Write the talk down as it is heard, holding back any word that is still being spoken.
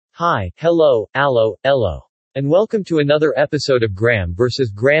Hi, hello, allo, ello. And welcome to another episode of Graham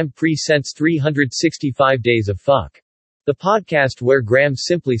vs. Graham Presents 365 Days of Phuck. The podcast where Graham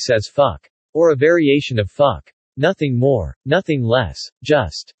simply says fuck. Or a variation of fuck. Nothing more, nothing less,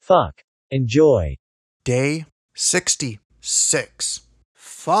 just fuck. Enjoy. Day 66.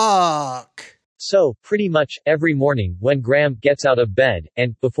 Fuck. So, pretty much, every morning, when Graham gets out of bed,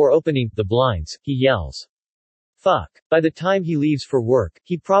 and, before opening the blinds, he yells, fuck. By the time he leaves for work,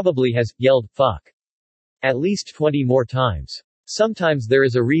 he probably has yelled fuck at least 20 more times. Sometimes there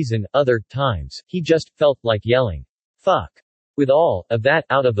is a reason, other times, he just felt like yelling fuck. With all of that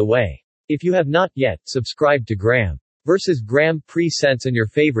out of the way, if you have not yet subscribed to Graham vs. Graham Presents on your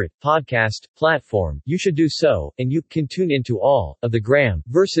favorite podcast platform, you should do so, and you can tune into all of the Graham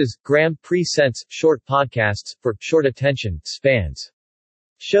vs. Graham Presents short podcasts for short attention spans.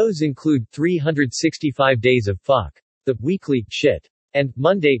 Shows include 365 Days of Phuck, The Weekly Shit, and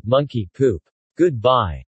Monday Monkey Poop. Goodbye.